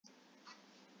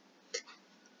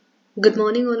Good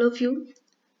morning, all of you.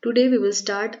 Today we will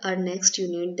start our next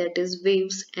unit, that is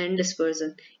waves and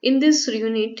dispersion. In this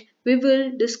unit, we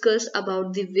will discuss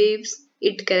about the waves,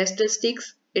 its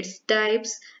characteristics, its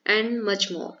types, and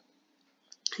much more,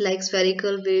 like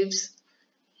spherical waves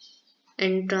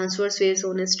and transverse waves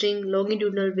on a string,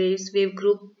 longitudinal waves, wave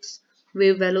groups,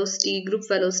 wave velocity, group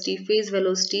velocity, phase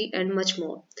velocity, and much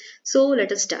more. So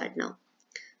let us start now.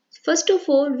 First of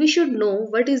all, we should know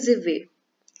what is a wave.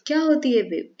 क्या होती है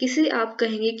wave, किसे आप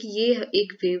कहेंगे कि ये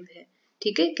एक wave है।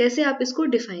 ठीक है, कैसे आप इसको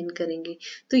डिफाइन करेंगे।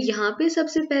 तो यहाँ पे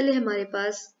सबसे पहले हमारे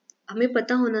पास हमें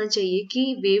पता होना चाहिए कि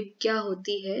वेव क्या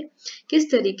होती है, किस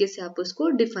तरीके से आप उसको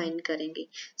डिफाइन करेंगे।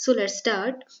 So let's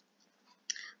start.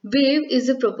 Wave is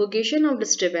the propagation of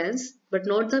disturbance but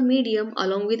not the medium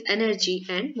along with energy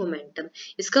and momentum.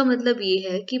 इसका मतलब ये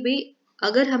है कि भाई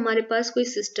अगर हमारे पास कोई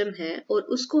सिस्टम है और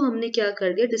उसको हमने क्या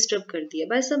कर दिया, डिस्टर्ब कर दिया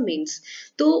बाय सम मीन्स,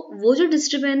 तो वो जो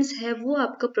डिस्टर्बेंस है वो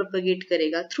आपका प्रोपोगेट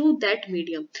करेगा थ्रू दैट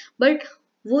मीडियम, बट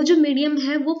वो जो मीडियम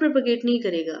है वो प्रोपोगेट नहीं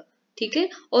करेगा। ठीक है,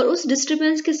 और उस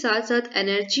डिस्टर्बेंस के साथ साथ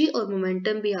एनर्जी और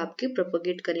मोमेंटम भी आपके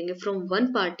प्रोपोगेट करेंगे from one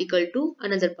particle to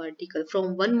another particle, from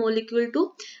one molecule to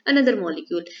another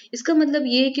molecule. इसका मतलब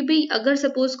ये है कि भाई अगर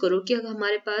सपोज करो कि अगर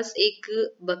हमारे पास एक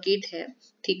बकेट है,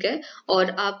 ठीक है, और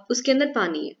आप उसके अंदर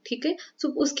पानी है, ठीक है, तो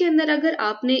उसके अंदर अगर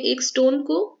आपने एक स्टोन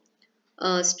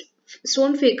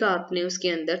फेंका आपने उसके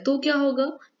अंदर, तो क्या होगा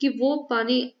कि वो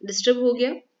पानी डिस्टर्ब हो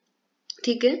गया।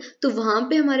 ठीक है, तो वहां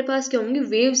पे हमारे पास क्या होंगे,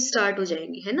 वेव स्टार्ट हो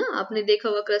जाएंगी, है ना। आपने देखा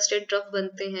होगा क्रस्ट एंड ट्रफ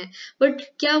बनते हैं, बट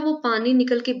क्या वो पानी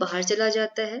निकल के बाहर चला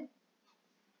जाता है?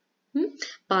 हम्म,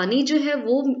 पानी जो है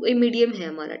वो मीडियम है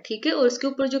हमारा, ठीक है, और उसके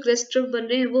ऊपर जो क्रस्ट ट्रफ बन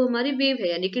रहे हैं वो हमारी वेव है,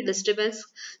 यानी कि डिस्टरबेंस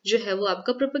जो है वो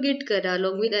आपका प्रोपगेट कर रहा है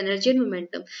along with energy and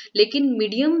momentum. लेकिन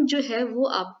मीडियम जो है वो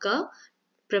आपका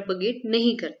प्रोपगेट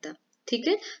नहीं करता। ठीक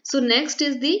है, so next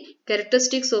is the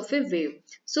characteristics of A wave.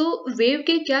 So wave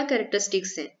के क्या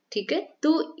कैरेक्टरिस्टिक्स हैं? ठीक है,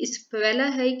 तो इस पहला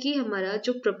है कि हमारा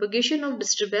जो propagation of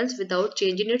disturbance without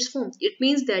change in its form. It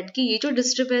means that कि ये जो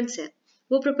डिस्टर्बेंस है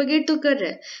वो प्रोपगेट तो कर रहा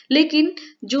है, लेकिन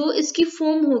जो इसकी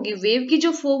फॉर्म होगी, वेव की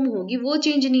जो फॉर्म होगी वो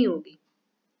चेंज नहीं होगी।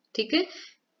 ठीक है,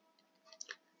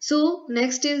 so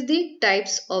next is the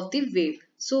types of the wave.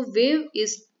 So wave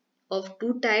is of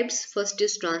two types. First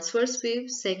is transverse wave,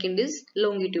 second is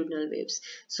longitudinal waves.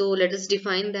 So let us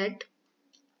define that.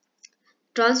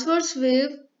 Transverse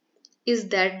wave is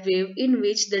that wave in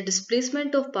which the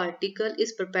displacement of particle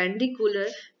is perpendicular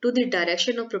to the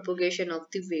direction of propagation of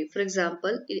the wave. For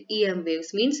example, EM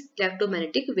waves means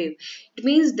electromagnetic wave. It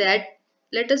means that,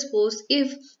 let us suppose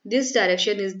if this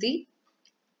direction is the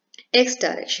x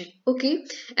direction, okay,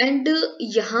 and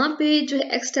यहाँ पे जो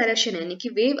है x direction है, यानी कि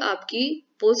wave आपकी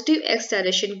positive x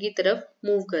direction की तरफ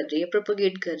मूव कर रही है,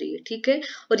 प्रोपोगेट कर रही है। ठीक है,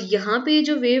 और यहाँ पे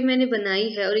जो वेव मैंने बनाई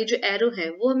है और ये जो एरो है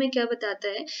वो हमें क्या बताता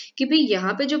है कि भाई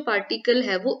यहाँ पे जो पार्टिकल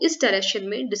है वो इस डायरेक्शन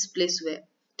में डिस्प्लेस हुआ है।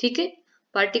 ठीक है,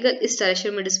 पार्टिकल इस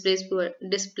डायरेक्शन में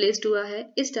डिस्प्लेस्ड हुआ है,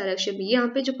 इस डायरेक्शन में यहाँ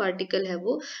पे जो पार्टिकल है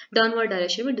वो डाउनवर्ड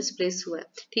डायरेक्शन में डिस्प्लेस हुआ है।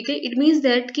 ठीक है, इट मीन्स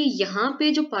दैट कि यहाँ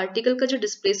पे जो पार्टिकल का जो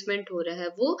डिस्प्लेसमेंट हो रहा है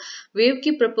वो वेव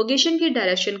की प्रोपोगेशन की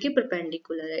डायरेक्शन के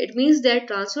परपेंडिकुलर है। It means that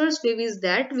transverse wave is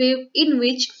that wave in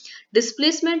which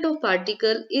displacement of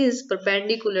particle is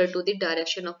perpendicular to the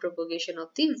direction of propagation of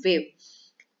the wave.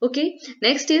 Okay,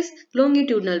 next is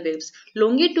longitudinal waves.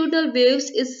 Longitudinal waves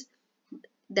is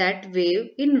that wave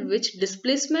in which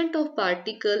displacement of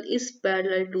particle is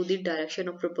parallel to the direction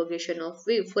of propagation of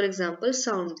wave. For example,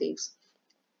 sound waves.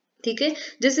 ठीक है,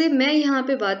 जैसे मैं यहाँ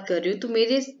पे बात कर रही हूँ तो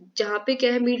मेरे जहाँ पे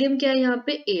क्या है, मीडियम क्या है यहाँ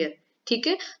पे, एयर। ठीक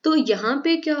है, तो यहाँ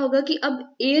पे क्या होगा कि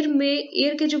अब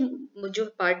एयर के जो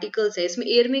पार्टिकल्स है, इसमें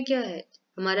एयर में क्या है,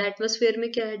 हमारा एटमॉस्फेयर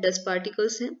में क्या है, डस्ट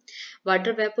पार्टिकल्स हैं,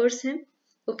 वाटर वेपर्स हैं,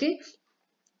 ओके,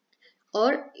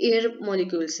 और एयर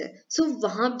मॉलिक्यूल्स है। सो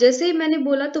वहां जैसे ही मैंने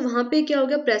बोला तो वहां पे क्या हो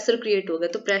गया, प्रेशर क्रिएट हो गया।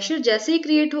 तो प्रेशर जैसे ही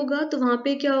क्रिएट होगा तो वहां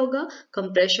पे क्या होगा,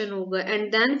 कंप्रेशन होगा, एंड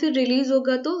देन फिर रिलीज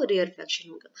होगा तो रेयरफेक्शन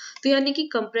होगा। तो यानी कि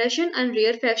कंप्रेशन एंड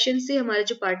रेयरफेक्शन से हमारे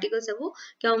जो पार्टिकल्स है वो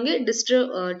क्या होंगे,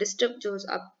 डिस्टर्ब जो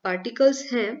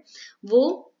पार्टिकल्स हैं वो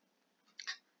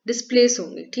डिस्प्लेस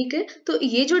होंगे। ठीक है, तो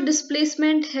ये जो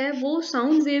डिस्प्लेसमेंट है वो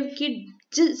साउंड वेव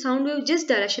जिस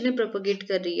डायरेक्शन में प्रोपोगेट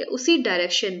कर रही है उसी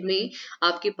डायरेक्शन में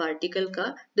आपके पार्टिकल का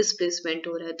डिस्प्लेसमेंट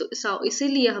हो रहा है। तो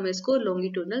इसीलिए हम इसको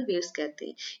लॉन्गिट्यूडनल वेव्स कहते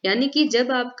हैं। यानी कि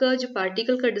जब आपका जो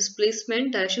पार्टिकल का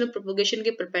डिस्प्लेसमेंट डायरेक्शन ऑफ प्रोपोगेशन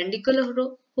के परपेंडिकुलर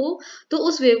हो तो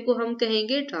उस वेव को हम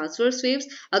कहेंगे ट्रांसवर्स वेव्स,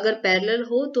 अगर पैरेलल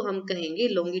हो तो हम कहेंगे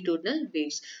longitudinal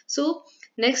waves. So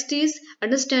next is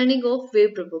understanding of wave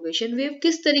propagation. Wave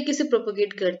किस तरीके से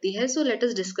प्रोपोगेट करती है, so let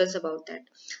us discuss about that.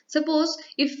 Suppose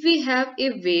if we have a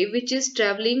wave which is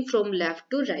travelling from left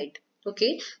to right,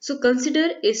 okay, so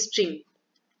consider a string.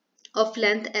 Of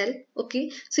length L. Okay,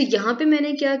 सो यहाँ पे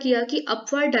मैंने क्या किया कि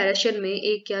अपवर्ड डायरेक्शन में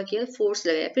एक क्या किया, फोर्स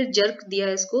लगाया, फिर जर्क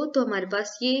दिया इसको, तो हमारे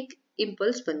पास ये एक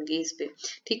इम्पल्स बन गई इस पे।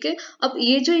 ठीक है, अब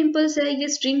ये जो इम्पल्स है ये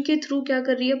स्ट्रिंग के थ्रू क्या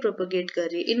कर रही है, प्रोपोगेट कर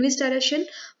रही है। इन which direction,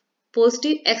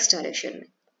 positive x direction में।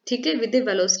 ठीक है, विद द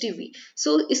वेलोसिटी v।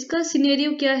 सो इसका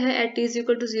सिनेरियो क्या है, eight t is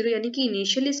equal to 0, यानी कि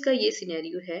इनिशियल इसका ये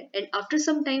सिनेरियो है, and after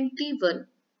some time t1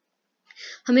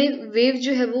 हमें वेव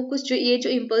जो है वो कुछ, जो ये जो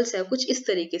इम्पल्स है कुछ इस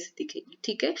तरीके से दिखेगी।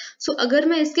 ठीक है, सो अगर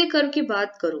मैं इसके कर्व की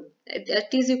बात करूं,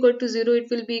 eight is equal to 0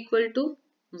 it will be equal to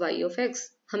y of x।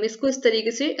 हम इसको इस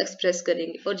तरीके से एक्सप्रेस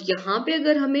करेंगे, और यहाँ पे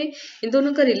अगर हमें इन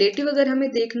दोनों का रिलेटिव अगर हमें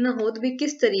देखना हो तो भी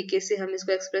किस तरीके से हम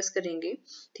इसको एक्सप्रेस करेंगे।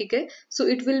 ठीक है, so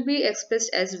it will be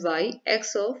expressed as y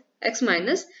x of x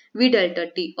minus v delta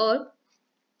t, और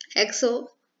x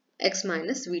of x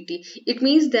minus we T. It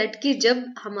means that कि जब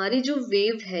हमारी जो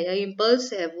वेव है या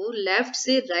इम्पल्स है वो लेफ्ट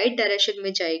से राइट डायरेक्शन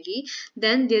में जाएगी,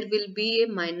 then there will be A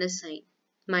minus sign,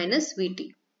 minus we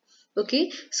T. Okay,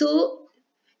 सो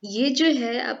ये जो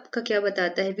है आपका क्या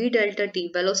बताता है, we delta T,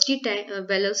 velocity time,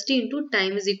 velocity into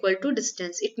time is equal to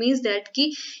distance. It means that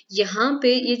कि यहाँ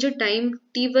पे ये जो टाइम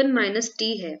t1 माइनस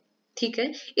टी है, ठीक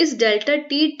है, इस डेल्टा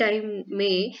टी टाइम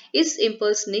में इस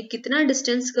इम्पल्स ने कितना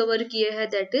डिस्टेंस कवर किया है,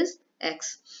 दैट इज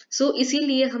x। सो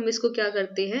इसीलिए हम इसको क्या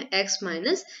करते हैं, x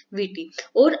माइनस वी टी।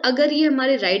 और अगर ये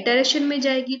हमारे राइट डायरेक्शन में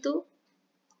जाएगी तो,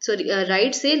 सॉरी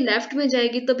राइट से लेफ्ट में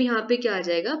जाएगी, तब यहाँ पे क्या आ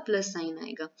जाएगा, प्लस साइन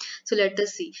आएगा। सो लेट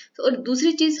अस सी। और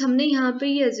दूसरी चीज हमने यहाँ पे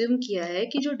ये अज्यूम किया है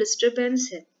कि जो डिस्टरबेंस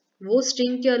है वो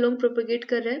स्ट्रिंग के अलोंग प्रोपेगेट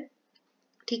कर रहा है।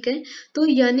 ठीक है, तो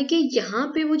यानी कि यहाँ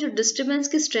पे वो जो डिस्टरबेंस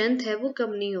की स्ट्रेंथ है वो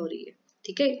कम नहीं हो रही है।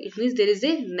 ठीक है, it means there is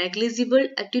a negligible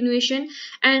attenuation,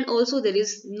 and also there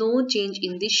is no change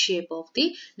in the shape of the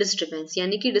disturbance.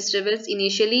 यानी कि डिस्टरबेंस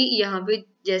इनिशियली यहाँ पे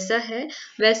जैसा है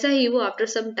वैसा ही वो आफ्टर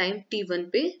सम टाइम t1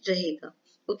 पे रहेगा।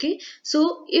 Okay, so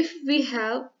if we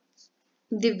have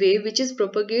the wave which is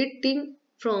propagating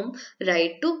from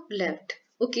right to left,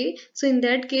 okay, so in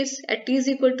that case at t is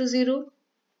equal to 0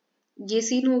 ये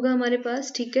सीन होगा हमारे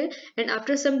पास। ठीक है, and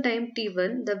after some time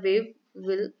t1 the wave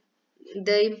will,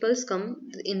 the impulse come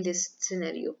in this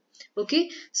scenario। okay,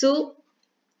 so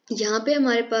यहाँ पे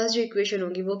हमारे पास जो equation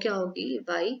होगी वो क्या होगी,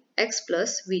 y x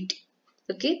plus we T.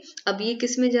 Okay, अब ये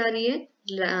किस में जा रही है,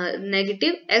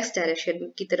 नेगेटिव x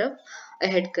डायरेक्शन की तरफ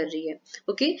अहेड कर रही है।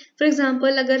 ओके, फॉर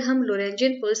एग्जांपल अगर हम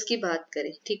लोरेंजियन पल्स की बात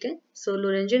करें, ठीक है, सो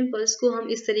लोरेंजियन पल्स को हम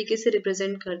इस तरीके से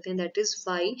रिप्रेजेंट करते हैं, that is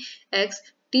y x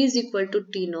t is equal to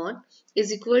t not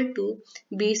is equal to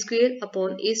be square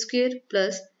upon A square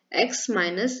plus x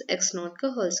minus x not का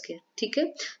होल स्क्वायर। ठीक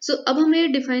है, सो अब हमें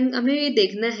ये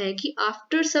देखना है कि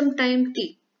आफ्टर सम टाइम t,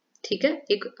 ठीक है,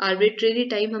 एक आर्बिट्रेरी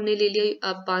टाइम हमने ले लिया,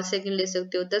 आप 5 सेकंड ले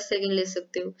सकते हो, 10 सेकंड ले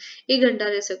सकते हो, 1 घंटा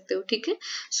ले सकते हो। ठीक है,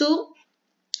 सो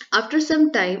आफ्टर सम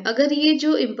टाइम अगर ये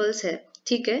जो इम्पल्स है,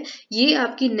 ठीक है, ये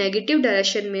आपकी नेगेटिव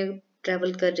डायरेक्शन में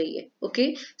ट्रेवल कर रही है।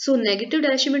 ओके, सो नेगेटिव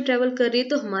डायरेक्शन में ट्रेवल कर रही है,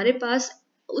 तो हमारे पास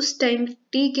उस टाइम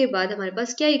t के बाद हमारे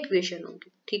पास क्या इक्वेशन होगी।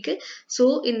 ठीक है, सो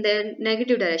इन द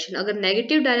नेगेटिव डायरेक्शन, अगर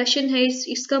नेगेटिव डायरेक्शन है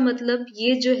इसका मतलब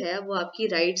ये जो है वो आपकी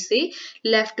राइट से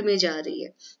लेफ्ट में जा रही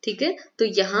है। ठीक है, तो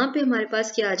यहाँ पे हमारे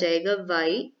पास क्या आ जाएगा, y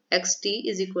x T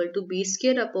is equal to be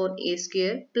square upon A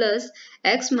square plus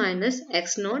x minus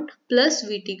x not plus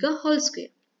we T का होल स्क्वायर।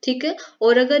 ठीक है,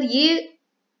 और अगर ये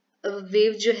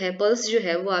वेव जो है, पल्स जो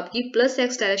है वो आपकी प्लस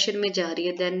एक्स डायरेक्शन में जा रही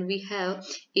है, then we have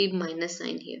a minus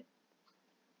sign here.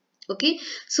 Okay,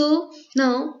 so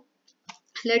now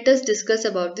let us discuss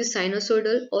about the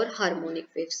sinusoidal और हार्मोनिक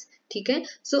वेव्स। ठीक है,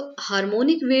 सो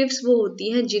हार्मोनिक वेव्स वो होती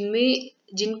हैं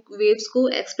जिन वेव्स को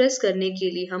एक्सप्रेस करने के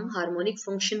लिए हम हार्मोनिक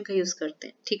फंक्शन का यूज करते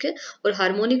हैं। ठीक है, और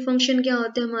हार्मोनिक फंक्शन क्या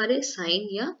होते हैं हमारे, साइन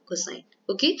या cosine.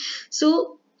 Okay,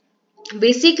 so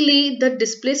basically the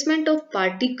displacement of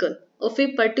particle of a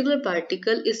particular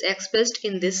particle is expressed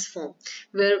in this form,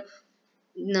 where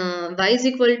y is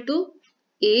equal to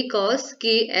a cos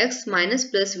kx minus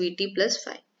plus vt plus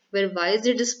phi, where y is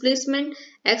the displacement,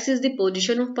 x is the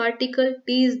position of particle,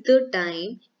 t is the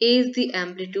time, a is the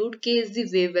amplitude, k is the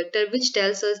wave vector which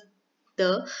tells us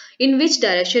the in which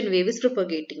direction wave is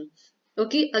propagating.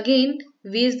 Okay, again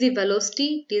v is the velocity,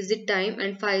 t is the time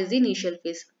and phi is the initial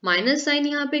phase. Minus sign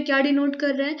यहाँ पे क्या denote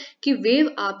कर रहा है कि wave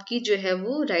आपकी जो है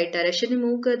वो राइट डायरेक्शन में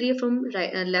मूव कर रही है, फ्रॉम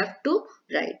लेफ्ट टू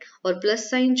राइट, और प्लस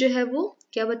साइन जो है वो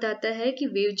क्या बताता है कि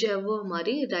वेव जो है वो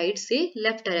हमारी राइट से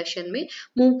लेफ्ट डायरेक्शन में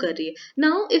मूव कर रही है।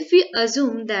 Now if we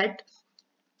assume that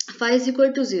phi is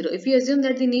equal to 0, if we assume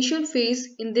that the initial phase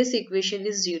in this equation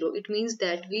is 0, it means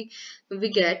that we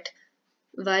get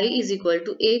y is equal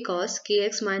to a cos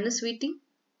kx minus vt.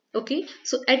 Okay,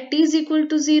 so at t is equal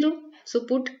to 0, so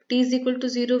put t is equal to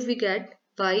 0, we get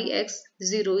y x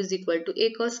 0 is equal to a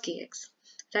cos kx.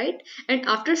 right? And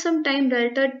after some time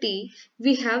delta t,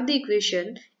 we have the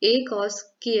equation a cos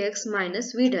kx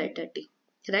minus v delta t,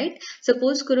 right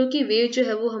suppose करो कि wave जो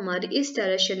है वो हमारी इस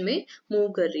direction में move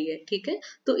कर रही है, ठीक है।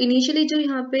 तो इनिशियली जो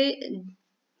यहाँ पे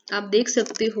आप देख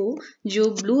सकते हो जो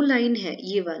ब्लू लाइन है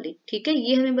ये वाली, ठीक है,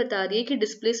 ये हमें बता रही है कि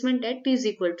displacement eight t is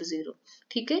equal to 0,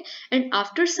 ठीक है। And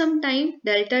after some time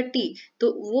delta t,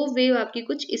 तो वो वेव आपकी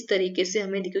कुछ इस तरीके से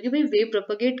हमें दिखेगी, भाई वेव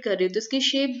प्रोपगेट कर रही है तो इसकी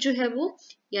शेप जो है वो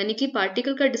यानी कि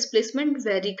पार्टिकल का डिस्प्लेसमेंट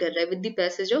वेरी कर रहा है with the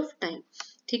passage of time,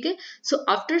 ठीक है। So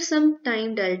after some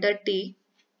time delta t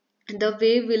the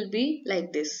wave will be like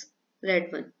this, red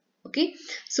one, okay।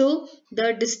 So the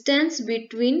distance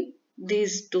between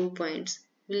these 2 points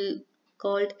will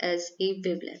called as a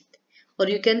wavelength, or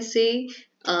you can say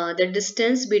the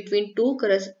distance between two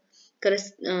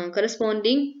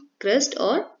corresponding crest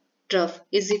or trough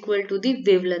is equal to the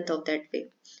wavelength of that wave,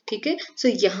 ठीक है। सो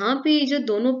यहाँ पे जो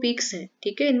दोनों peaks हैं,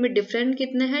 ठीक है, इनमें डिफरेंस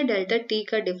कितना है, डेल्टा टी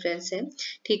का डिफरेंस है,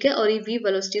 ठीक है, और ये v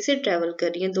वेलोसिटी से ट्रेवल कर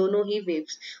रही है दोनों ही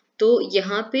वेव्स। तो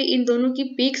यहाँ पे इन दोनों की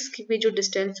पीक्स पे जो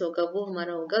डिस्टेंस होगा वो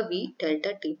हमारा होगा v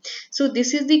delta t। So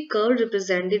this is the curve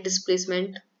represent the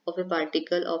displacement of A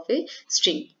particle of a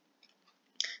string.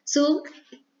 So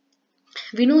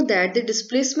we know that the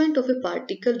displacement of a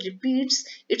particle repeats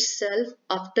itself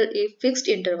after a fixed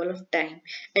interval of time,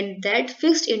 and that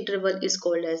fixed interval is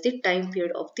called as the time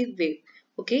period of the wave,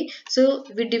 okay। So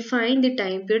we define the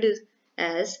time period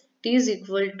as t is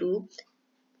equal to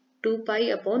 2 pi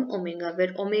upon omega,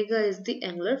 where omega is the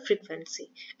angular frequency,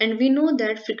 and we know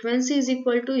that frequency is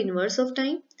equal to inverse of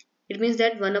time, it means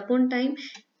that 1 upon time।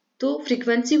 तो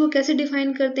frequency को कैसे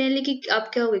define करते हैं, लेकिन आप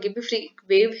क्या होगा कि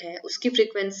वेव है उसकी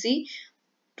फ्रीक्वेंसी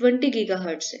 20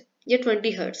 गीगाहर्ट्ज है या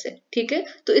 20 हर्ट्ज है, ठीक है।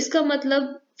 तो इसका मतलब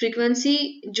फ्रीक्वेंसी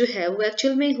जो है वो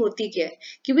एक्चुअल में होती क्या है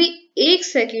कि भाई एक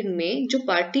सेकंड में जो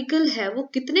पार्टिकल है वो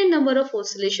कितने नंबर ऑफ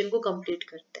ऑसिलेशन को कंप्लीट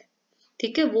करता है,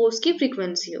 ठीक है, वो उसकी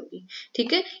फ्रीक्वेंसी होगी,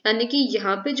 ठीक है। यानी कि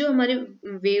यहाँ पे जो हमारे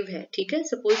वेव है, ठीक है,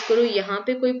 सपोज करो यहाँ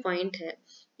पे कोई पॉइंट है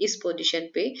इस पोजीशन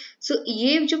पे, सो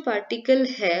ये जो पार्टिकल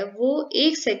है वो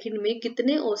एक सेकंड में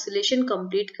कितने ऑसिलेशन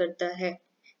कंप्लीट करता है,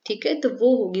 ठीक है, तो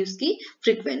वो होगी उसकी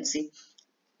frequency,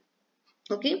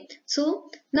 okay। So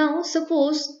now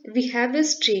suppose we have a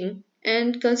string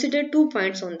and consider 2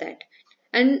 points on that,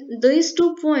 and these 2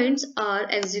 points are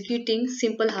executing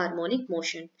simple harmonic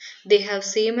motion, they have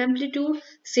same amplitude,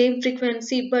 same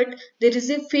frequency, but there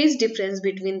is a phase difference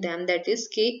between them, that is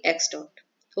k x dot,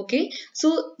 okay।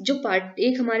 So जो part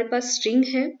एक हमारे पास string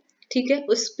है, ठीक है,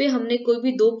 उस पे हमने कोई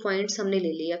भी 2 पॉइंट्स हमने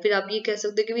ले लिया, फिर आप ये कह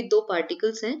सकते हो कि भी 2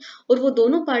 पार्टिकल्स हैं और वो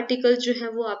दोनों पार्टिकल्स जो है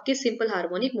वो आपके सिंपल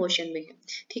हार्मोनिक मोशन में है,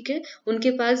 ठीक है।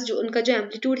 उनके पास जो उनका जो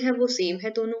एम्पलीट्यूड है वो सेम है,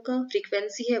 दोनों का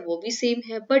फ्रीक्वेंसी है वो भी सेम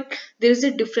है, but there is a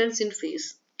difference in phase,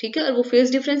 ठीक है, और वो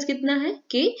फेज डिफरेंस कितना है,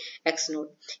 के एक्स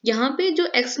नोट। यहाँ पे जो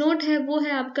एक्स नोट है वो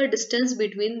है आपका डिस्टेंस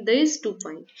बिटवीन दिस 2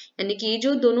 पॉइंट, यानी कि ये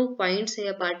जो दोनों पॉइंट्स है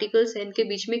या पार्टिकल्स है इनके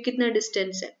बीच में कितना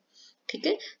डिस्टेंस है, ठीक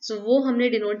है। सो वो हमने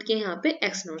डिनोट किया यहाँ पे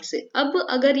एक्स नोट से। अब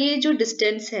अगर ये जो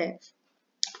डिस्टेंस है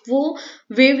वो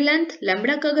वेवलेंथ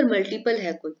लैम्बडा का अगर मल्टीपल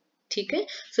है कोई, ठीक है,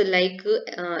 so like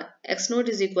x note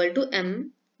is equal to M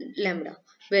lambda,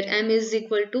 where m is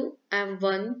equal to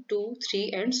m1 2 3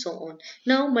 and so on।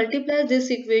 now multiply this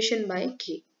equation by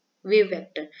k wave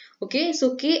vector, okay। so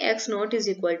k x naught is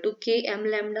equal to k m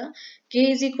lambda, k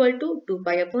is equal to 2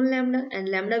 pi upon lambda,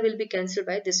 and lambda will be cancelled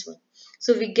by this one,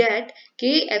 so we get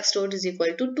k x dot is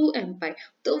equal to 2 m pi।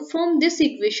 so from this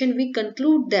equation we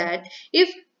conclude that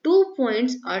if 2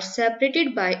 points are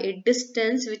separated by a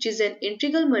distance which is an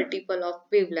integral multiple of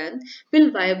wavelength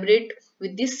will vibrate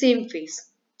with the same phase,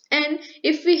 and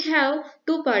if we have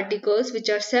 2 particles which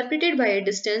are separated by a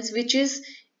distance which is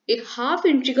a half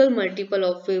integral multiple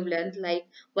of wavelength, like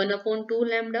 1 upon 2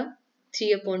 lambda, 3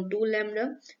 upon 2 lambda,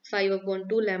 5 upon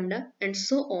 2 lambda and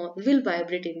so on, will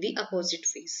vibrate in the opposite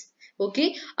phase, okay।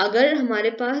 अगर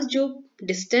हमारे पास जो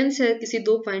distance है किसी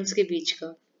 2 points के बीच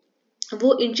का वो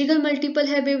integral multiple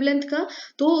है wavelength का,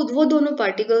 तो वो दोनों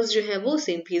पार्टिकल्स जो है वो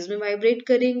सेम फेज में वाइब्रेट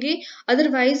करेंगे।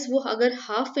 अदरवाइज वो अगर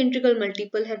हाफ इंटीग्रल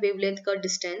मल्टीपल है वेवलेंथ का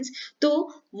डिस्टेंस, तो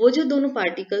वो जो दोनों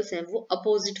पार्टिकल्स हैं वो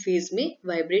अपोजिट फेज में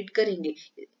वाइब्रेट करेंगे।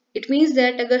 इट मीन्स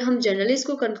दैट अगर हम जनरली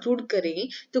इसको कंक्लूड करें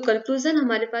तो कंक्लूजन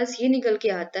हमारे पास ये निकल के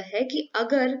आता है कि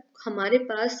अगर हमारे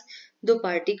पास 2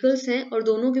 पार्टिकल्स हैं और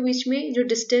दोनों के बीच में जो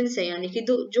डिस्टेंस है यानी कि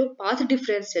जो पाथ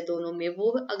डिफरेंस है दोनों में वो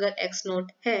अगर x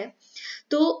नॉट है,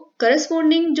 तो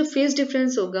करस्पॉन्डिंग जो फेज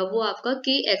डिफरेंस होगा वो आपका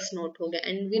k x नॉट होगा,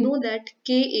 and we know that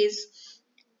k is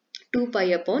 2 pi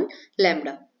upon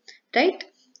lambda, right.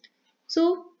 सो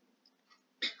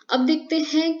अब देखते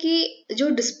हैं कि जो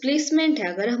डिस्प्लेसमेंट है,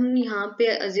 अगर हम यहाँ पे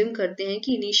अज्यूम करते हैं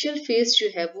कि इनिशियल फेज जो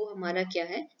है वो हमारा क्या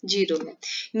है, जीरो है।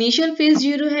 इनिशियल फेज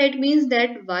जीरो है, it means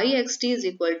that why x T is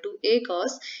equal to A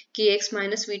cos के एक्स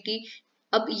माइनस वी टी।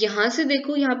 अब यहाँ से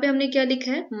देखो, यहाँ पे हमने क्या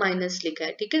लिखा है, माइनस लिखा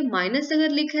है, ठीक है। माइनस अगर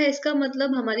लिखा है, इसका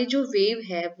मतलब हमारी जो वेव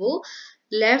है वो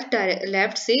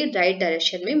लेफ्ट से राइट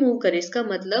डायरेक्शन में मूव करे, इसका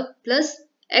मतलब प्लस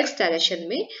एक्स डायरेक्शन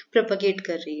में प्रोपगेट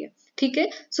कर रही है, ठीक है।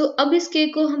 सो अब इस के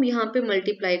को हम यहाँ पे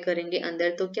मल्टीप्लाई करेंगे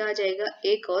अंदर, तो क्या आ जाएगा,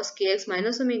 ए कॉस के एक्स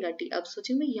माइनस ओमेगा टी। अब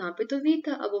सोचिए, मैं यहाँ पे तो वी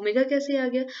था, अब ओमेगा कैसे आ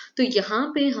गया, तो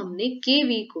यहाँ पे हमने के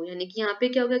वी को, यानी कि यहाँ पे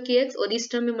क्या होगा, के एक्स, और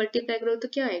इस टर्म में मल्टीप्लाई करो तो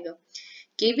क्या आएगा,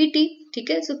 के वी टी,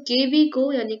 ठीक है। सो के वी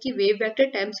को, यानी कि वेव वेक्टर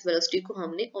टाइम्स वेलोसिटी को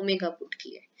हमने ओमेगा पुट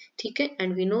किया है, ठीक है।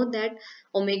 And we know that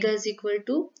omega is equal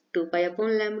to 2 pi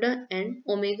upon lambda and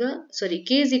omega, sorry,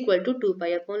 k is equal to 2 pi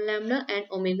upon lambda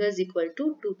and omega is equal to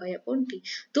 2 pi upon t।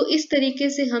 तो इस तरीके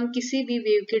से हम किसी भी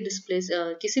वेव के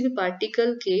किसी भी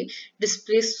पार्टिकल के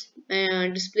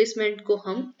डिस्प्लेसमेंट को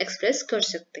हम एक्सप्रेस कर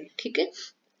सकते हैं, ठीक है।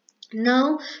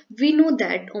 Now we know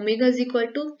that omega is equal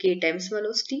to k times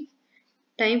velocity,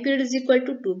 time period is equal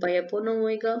to 2 pi upon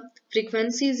omega,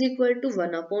 frequency is equal to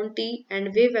 1 upon t, and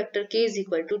wave vector k is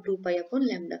equal to 2 pi upon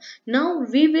lambda. Now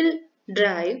we will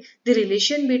derive the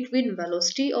relation between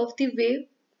velocity of the wave,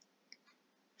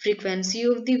 frequency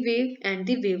of the wave, and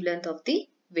the wavelength of the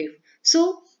wave.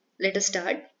 So let us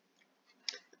start.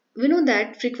 We know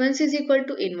that frequency is equal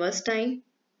to inverse time,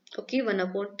 okay, 1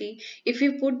 upon t. If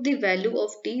we put the value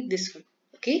of t, this one,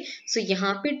 okay, so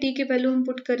यहाँ पे t के value हम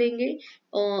put करेंगे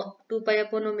और 2 pi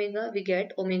upon omega, we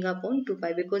get omega upon 2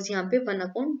 pi, because यहाँ पे 1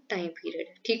 upon time period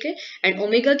है, ठीक है। एंड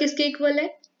ओमेगा किसके इक्वल है,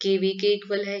 के वी के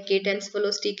इक्वल है, के टाइम्स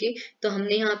वेलोसिटी के, तो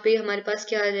हमने यहाँ पे हमारे पास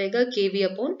क्या आ जाएगा, के वी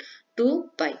अपॉन 2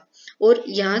 पाई। और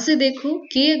यहाँ से देखो,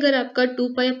 के अगर आपका 2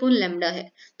 पाई अपॉन लैम्डा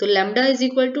है, तो lambda is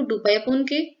equal to 2 pi upon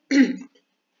के,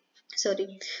 सॉरी,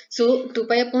 सो 2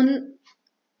 पाई अपॉन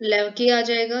के आ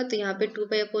जाएगा, तो यहाँ पे 2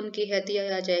 पाई अपॉन के है, तो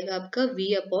यह आ जाएगा आपका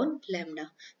v अपॉन लैम्डा,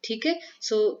 ठीक है।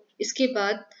 सो इसके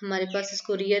बाद हमारे पास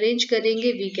इसको रीअरेंज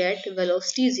करेंगे, we get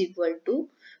velocity is equal to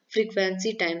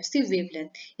frequency times the wavelength.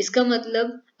 इसका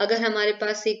मतलब अगर हमारे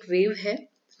पास एक वेव है,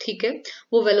 ठीक है,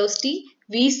 वो वेलोसिटी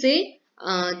v से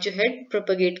जो है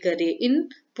प्रोपगेट कर रही है in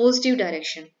positive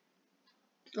direction,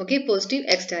 okay, positive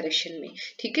x direction में,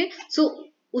 ठीक है। सो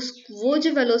वो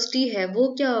जो वेलोसिटी है वो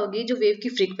क्या होगी, जो वेव की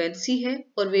फ्रीक्वेंसी है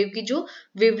और वेव की जो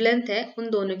वेवलेंथ है, उन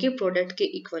दोनों के प्रोडक्ट के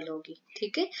इक्वल होगी,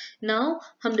 ठीक है। नाउ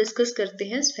हम डिस्कस करते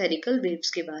हैं स्फेरिकल वेव्स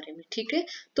के बारे में, ठीक है।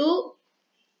 तो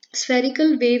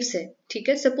स्फेरिकल वेव्स है, ठीक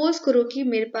है। सपोज करो कि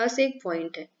मेरे पास एक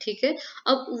पॉइंट है, ठीक है।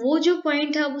 अब वो जो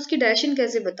पॉइंट है, आप उसकी डायरेक्शन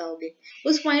कैसे बताओगे,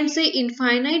 उस पॉइंट से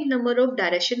इनफाइनाइट नंबर ऑफ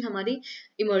डायरेक्शन हमारी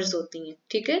इमर्ज होती हैं,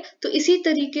 ठीक है। तो इसी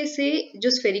तरीके से जो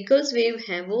स्फेरिकल वेव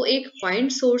हैं वो एक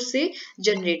पॉइंट सोर्स से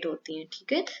जनरेट होती हैं,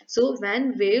 ठीक है। So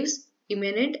when waves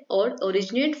emanate or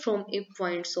originate from a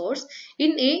point source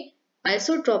in a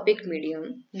isotropic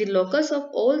medium, the locus of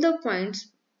all the points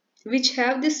which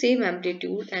have the same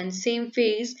amplitude and same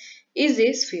phase is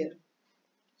a sphere।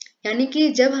 यानी कि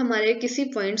जब हमारे किसी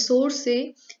point source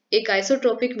से एक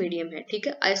isotropic medium है, ठीक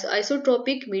है।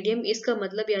 आइसोट्रोपिक मीडियम इसका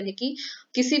मतलब यानी कि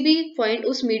किसी भी पॉइंट,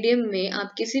 उस मीडियम में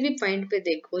आप किसी भी पॉइंट पे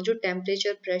देखो, जो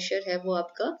टेम्परेचर प्रेशर है वो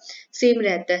आपका सेम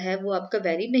रहता है, वो आपका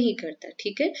वेरी नहीं करता,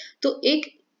 ठीक है। तो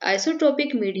एक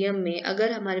आइसोट्रोपिक मीडियम में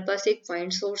अगर हमारे पास एक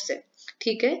पॉइंट सोर्स है,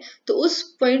 ठीक है, तो उस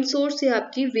पॉइंट सोर्स से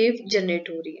आपकी वेव जनरेट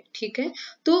हो रही है, ठीक है।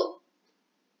 तो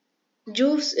जो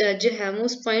है हम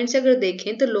उस पॉइंट से अगर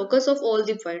देखें, तो locus of all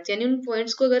the points, यानी उन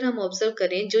पॉइंट्स को अगर हम ऑब्जर्व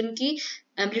करें जो उनकी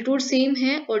एम्पलीट्यूड सेम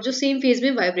है और जो सेम फेज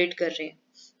में वाइब्रेट कर रहे हैं,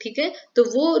 ठीक है, तो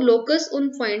वो लोकस उन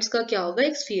पॉइंट्स का क्या होगा,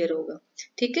 एक स्फीयर होगा,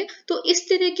 ठीक है। तो इस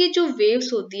तरह की जो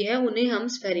वेव्स होती है उन्हें हम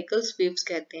स्फेरिकल वेव्स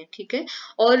कहते हैं, ठीक है।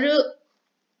 और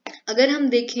अगर हम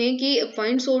देखें कि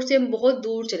पॉइंट सोर्स से हम बहुत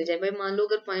दूर चले जाए, भाई मान लो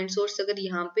अगर पॉइंट सोर्स अगर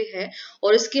यहाँ पे है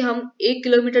और इसके हम 1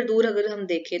 किलोमीटर दूर अगर हम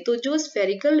देखें, तो जो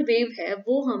स्फेरिकल वेव है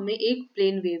वो हमें एक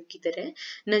प्लेन वेव की तरह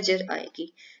नजर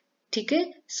आएगी, ठीक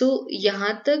है। सो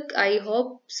यहाँ तक आई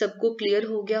होप सबको क्लियर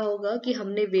हो गया होगा कि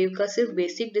हमने वेव का सिर्फ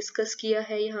बेसिक डिस्कस किया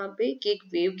है यहाँ पे, कि एक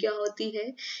वेव क्या होती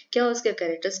है, क्या उसके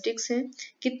कैरेक्टरिस्टिक्स हैं,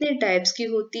 कितने टाइप्स की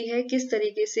होती है, किस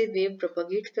तरीके से वेव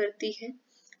प्रोपगेट करती है,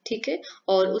 ठीक है।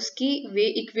 और उसकी वे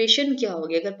इक्वेशन क्या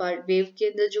होगी, अगर वेव के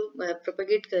अंदर जो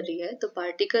प्रोपेगेट कर रही है तो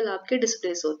पार्टिकल आपके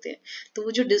डिस्प्लेस होते हैं, तो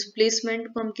वो जो डिस्प्लेसमेंट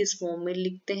को हम किस फॉर्म में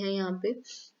लिखते हैं यहाँ पे,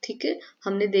 ठीक है।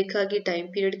 हमने देखा कि टाइम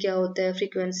पीरियड क्या होता है,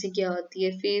 फ्रीक्वेंसी क्या होती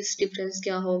है, फेज डिफरेंस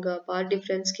क्या होगा, पाथ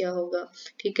डिफरेंस क्या होगा,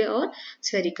 ठीक है, और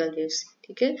स्फेरिकल वेव्स,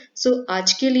 ठीक है। सो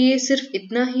आज के लिए सिर्फ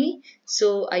इतना ही।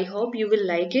 सो I hope you will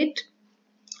like it.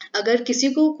 अगर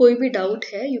किसी को कोई भी डाउट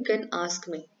है, you can ask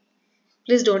me,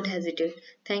 please don't hesitate।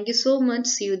 Thank you so much,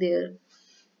 see you there।